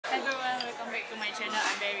my channel.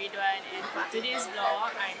 I'm Byeeee and for today's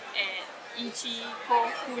vlog, I'm at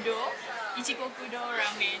Ichikokudo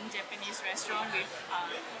Ramen Japanese restaurant with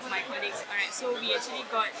my colleagues. Alright, so we actually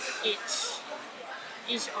got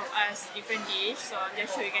each of us different dish, so I'll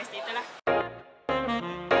just show you guys later lah.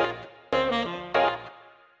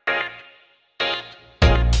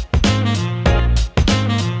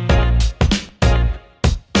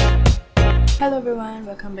 Hello everyone,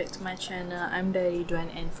 welcome back to my channel. I'm Byeeee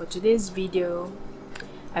and for today's video,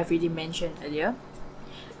 I've already mentioned earlier.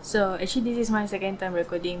 So actually this is my second time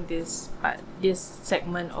recording this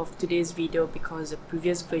segment of today's video because the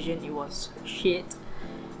previous version it was shit.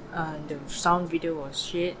 The sound video was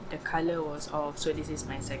shit, the color was off, so this is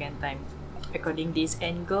my second time recording this,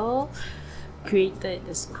 and girl created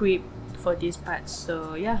the script for this part.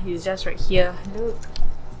 So yeah, it's just right here. Look.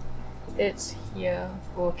 It's here.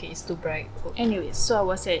 Okay, it's too bright. Anyways, so I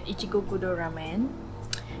was at Ichikokudo Ramen.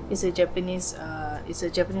 It's a Japanese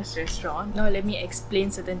restaurant. Now let me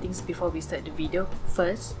explain certain things before we start the video.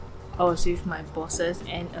 First, I was with my bosses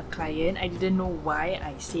and a client. I didn't know why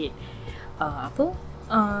I said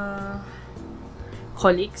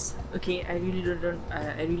colleagues. Okay, I really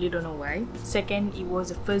don't know why. Second, it was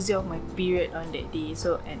the first day of my period on that day,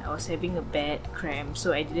 so and I was having a bad cramp,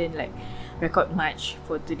 so I didn't like record much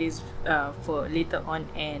for today's for later on.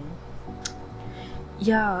 And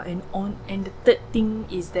yeah, and the third thing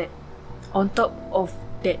is that on top of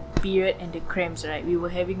that period and the cramps, right, we were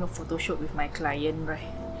having a photo shoot with my client right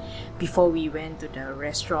before we went to the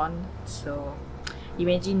restaurant. So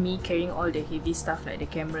imagine me carrying all the heavy stuff like the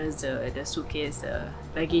cameras, the suitcase, the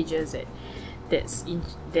luggages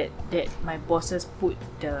that my bosses put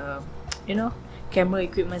the camera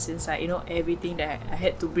equipments inside, everything that I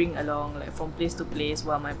had to bring along, like from place to place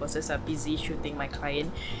while my bosses are busy shooting my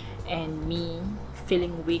client, and me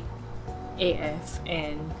feeling weak AF,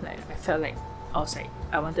 and like I felt like outside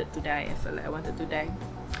I wanted to die. I felt like I wanted to die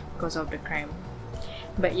because of the cramp.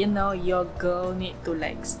 But your girl need to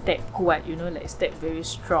like step kuat, like step very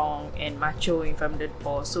strong and macho in front of the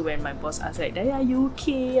boss. So when my boss asked like, "Are you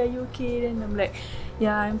okay? Are you okay?" Then I'm like,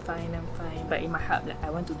 "Yeah, I'm fine. But in my heart, like I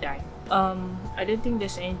want to die. I don't think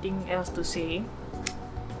there's anything else to say.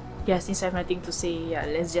 Yeah, since I have nothing to say, yeah,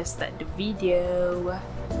 let's just start the video.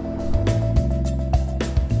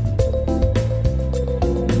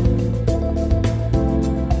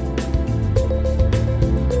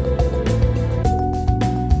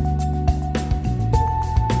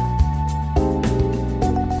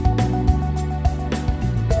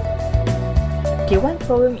 Okay, one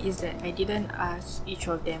problem is that I didn't ask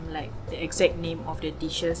each of them like the exact name of the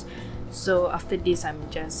dishes. So after this,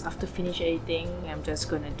 after finish editing, I'm just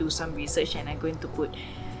gonna do some research and I'm going to put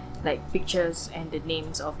like pictures and the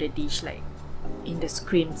names of the dish like in the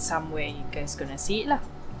screen somewhere. You guys gonna see it lah.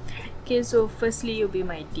 Okay, so firstly will be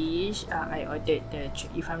my dish. I ordered the,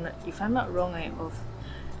 if I'm not wrong, I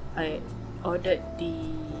ordered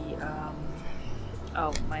the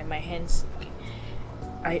oh my hands. Okay.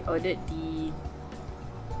 I ordered the,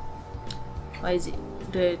 what is it,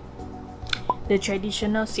 the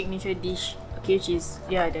traditional signature dish, okay, which is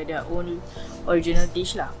their own original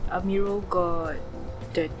dish lah. Amiro got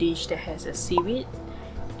the dish that has a seaweed,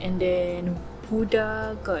 and then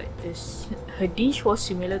Huda got this, her dish was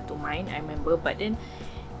similar to mine, I remember, but then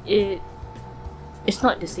it's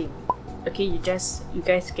not the same. Okay, you guys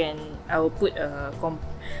can, I will put a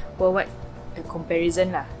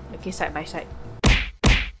comparison lah, okay, side by side.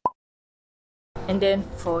 And then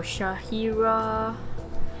for Shahira,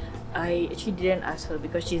 I actually didn't ask her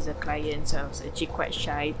because she's a client, so I was actually quite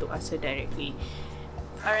shy to ask her directly.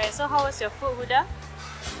 Alright, so how was your food, Huda?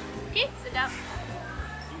 Okay, sedap.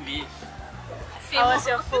 English. How was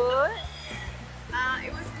your food?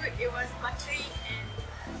 It was good. It was buttery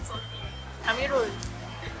and salty. Amirul?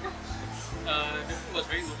 The food was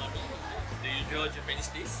very umami, the usual Japanese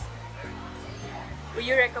taste. Would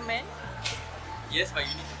you recommend? Yes, but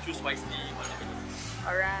you need to choose wisely.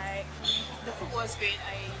 Alright, the food was great.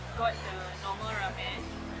 I got the normal ramen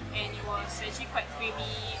and it was actually quite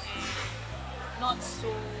creamy and not so,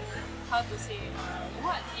 how to say,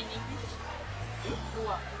 what in English?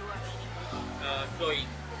 Luak in English. Cloying.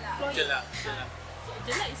 Jelak.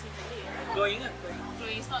 Jelak is in Malay, right? Cloying.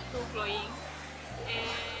 Cloying, it's not too cloying.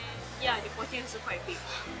 And yeah, the portion is also quite big.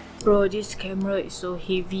 Bro, this camera is so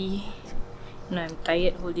heavy. No, I'm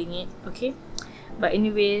tired holding it, okay? But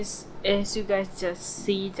anyways, as you guys just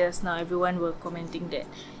see just now, everyone were commenting that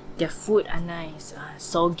their food are nice,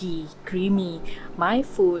 soggy, creamy. My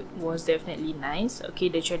food was definitely nice. Okay,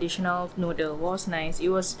 the traditional noodle was nice. It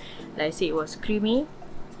was, like I said, it was creamy,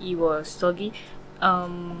 it was soggy.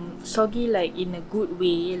 soggy like in a good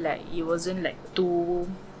way, like it wasn't like too,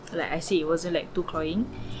 like I say, it wasn't like too cloying,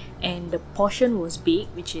 and the portion was big,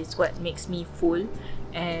 which is what makes me full,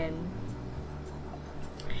 and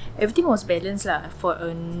everything was balanced lah. For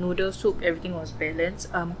a noodle soup, everything was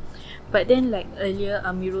balanced. But then, like earlier,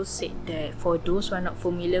 Amirul said that for those who are not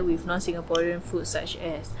familiar with non-Singaporean food such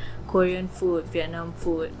as Korean food, Vietnam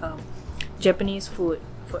food, Japanese food,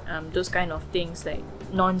 for those kind of things, like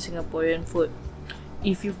non-Singaporean food,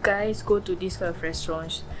 if you guys go to these kind of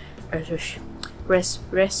restaurants, if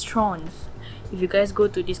you guys go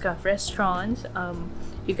to these kind of restaurants,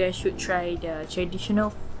 you guys should try their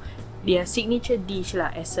traditional, their signature dish lah,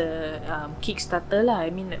 as a Kickstarter lah. I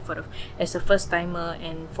mean, like as a first timer,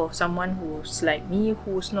 and for someone who's like me,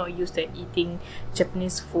 who's not used to eating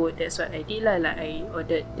Japanese food, that's what I did lah. Like I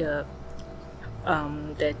ordered the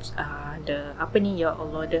apa ni ya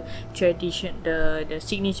Allah, the tradition, the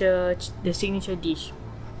signature dish.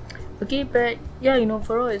 Okay, but yeah, you know,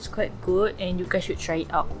 overall it's quite good and you guys should try it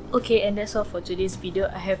out. Okay, and that's all for today's video.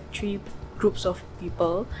 I have 3 groups of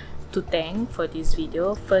people to thank for this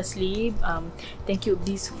video. Firstly, thank you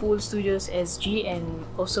Blissful Studios SG and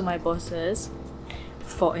also my bosses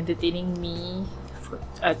for entertaining me for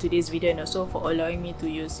today's video, and also for allowing me to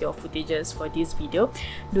use your footages for this video.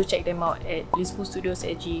 Do check them out at Blissful Studios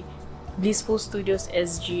SG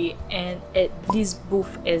and at Bliss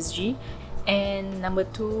Booth SG. And number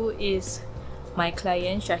 2 is my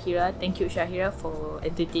client Shahira. Thank you Shahira for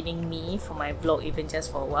entertaining me for my vlog, even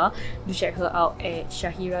just for a while. Do check her out at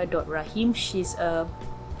shahira.rahim. She's a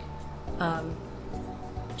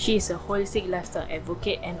holistic lifestyle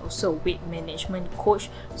advocate and also weight management coach,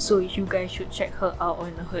 so you guys should check her out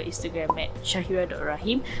on her Instagram at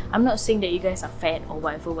shahira.rahim. I'm not saying that you guys are fat or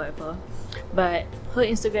whatever, but her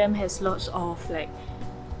Instagram has lots of like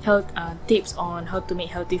health tips on how to make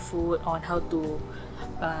healthy food, on how to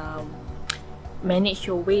manage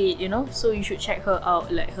your weight, you know. So you should check her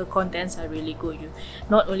out. Like her contents are really good. You,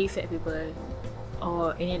 not only fat people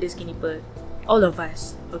or any other skinny people, all of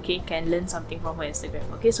us, okay, can learn something from her Instagram.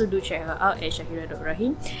 Okay, so do check her out at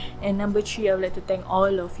shahira.rahim. And number 3, I would like to thank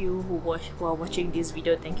all of you who are watching this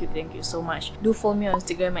video. Thank you so much. Do follow me on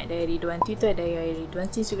Instagram at Ridwan, Twitter at Ridwan.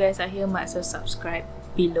 Since you guys are here, might as well subscribe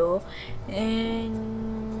below.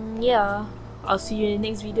 And yeah, I'll see you in the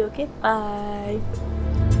next video. Okay, bye.